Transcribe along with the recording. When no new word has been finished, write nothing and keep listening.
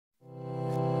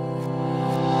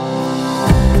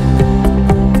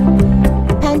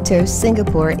Pantos,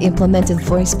 Singapore implemented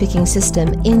voice picking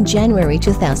system in January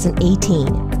 2018.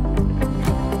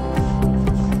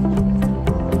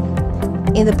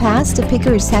 In the past, the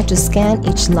pickers had to scan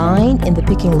each line in the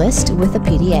picking list with a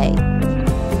PDA.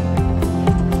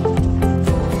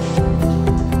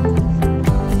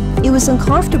 It was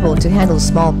uncomfortable to handle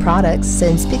small products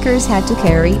since pickers had to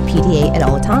carry PDA at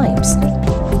all times.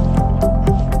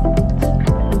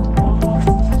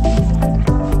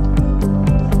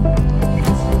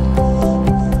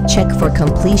 Check for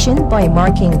completion by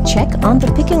marking check on the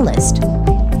picking list.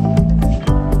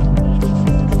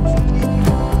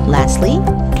 Lastly,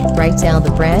 write down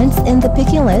the brands in the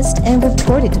picking list and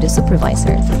report it to the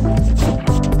supervisor.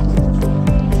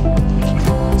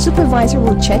 Supervisor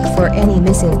will check for any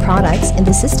missing products in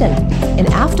the system and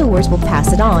afterwards will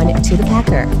pass it on to the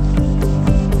packer.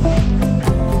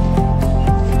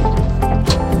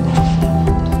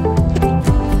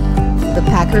 The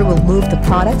packer will move the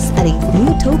products at a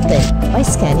new tote bin by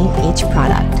scanning each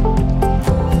product.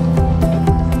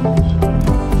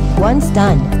 Once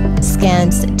done,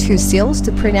 scans 2 seals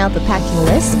to print out the packing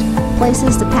list,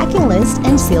 places the packing list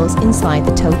and seals inside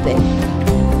the tote bin.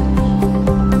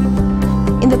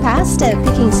 In the past,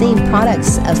 picking same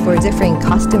products for different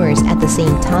customers at the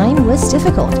same time was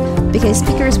difficult because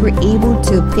pickers were able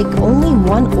to pick only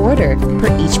one order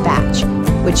per each batch,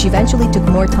 which eventually took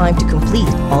more time to complete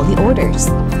all the orders.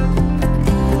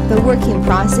 The working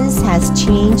process has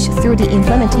changed through the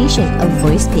implementation of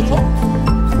voice picking.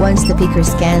 Once the picker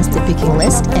scans the picking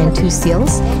list and 2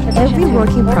 seals, every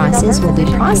working process will be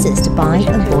processed by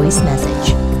a voice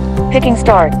message. Picking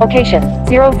start, location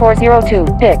 0402,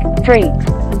 pick 3.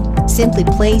 Simply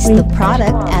place the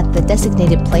product at the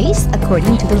designated place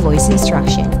according to the voice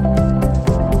instruction.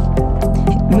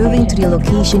 Moving to the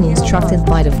location instructed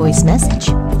by the voice message,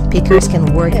 pickers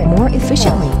can work more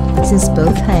efficiently since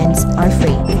both hands are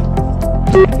free.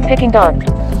 Picking done.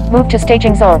 Move to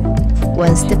staging zone.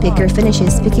 Once the picker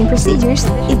finishes picking procedures,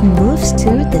 it moves to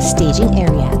the staging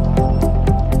area.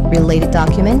 Related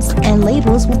documents and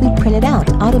labels will be printed out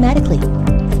automatically.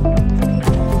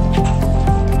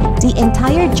 The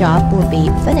entire job will be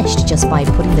finished just by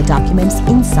putting the documents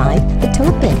inside the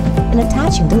tote bin and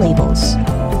attaching the labels.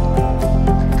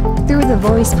 Through the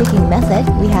voice picking method,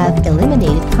 we have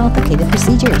eliminated complicated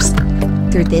procedures.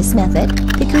 Through this method,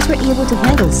 pickers were able to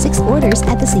handle 6 orders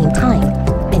at the same time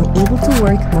and able to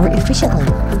work more efficiently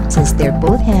since their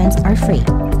both hands are free.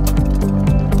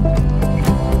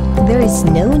 There is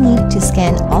no need to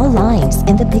scan all lines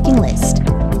in the picking list.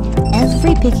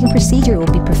 Every picking procedure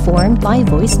will be performed by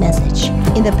voice message.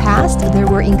 In the past, there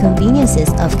were inconveniences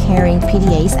of carrying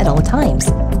PDAs at all times.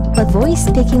 But voice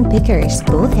picking pickers,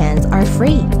 both hands are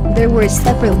free. There were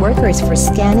separate workers for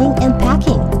scanning and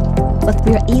packing, but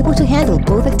we are able to handle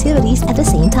both activities at the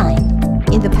same time.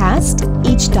 In the past,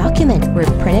 each document were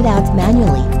printed out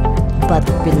manually, but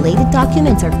related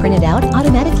documents are printed out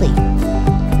automatically.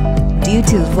 Due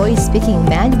to voice picking,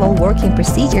 manual working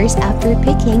procedures after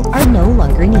picking are no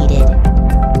longer needed.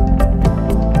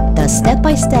 The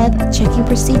step-by-step checking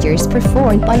procedures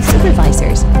performed by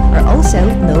supervisors are also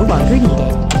no longer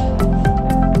needed.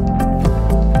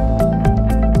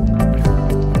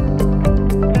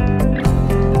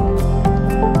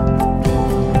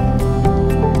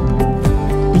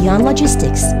 Beyond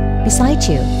logistics, beside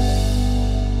you.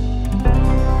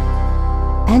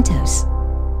 Pantos.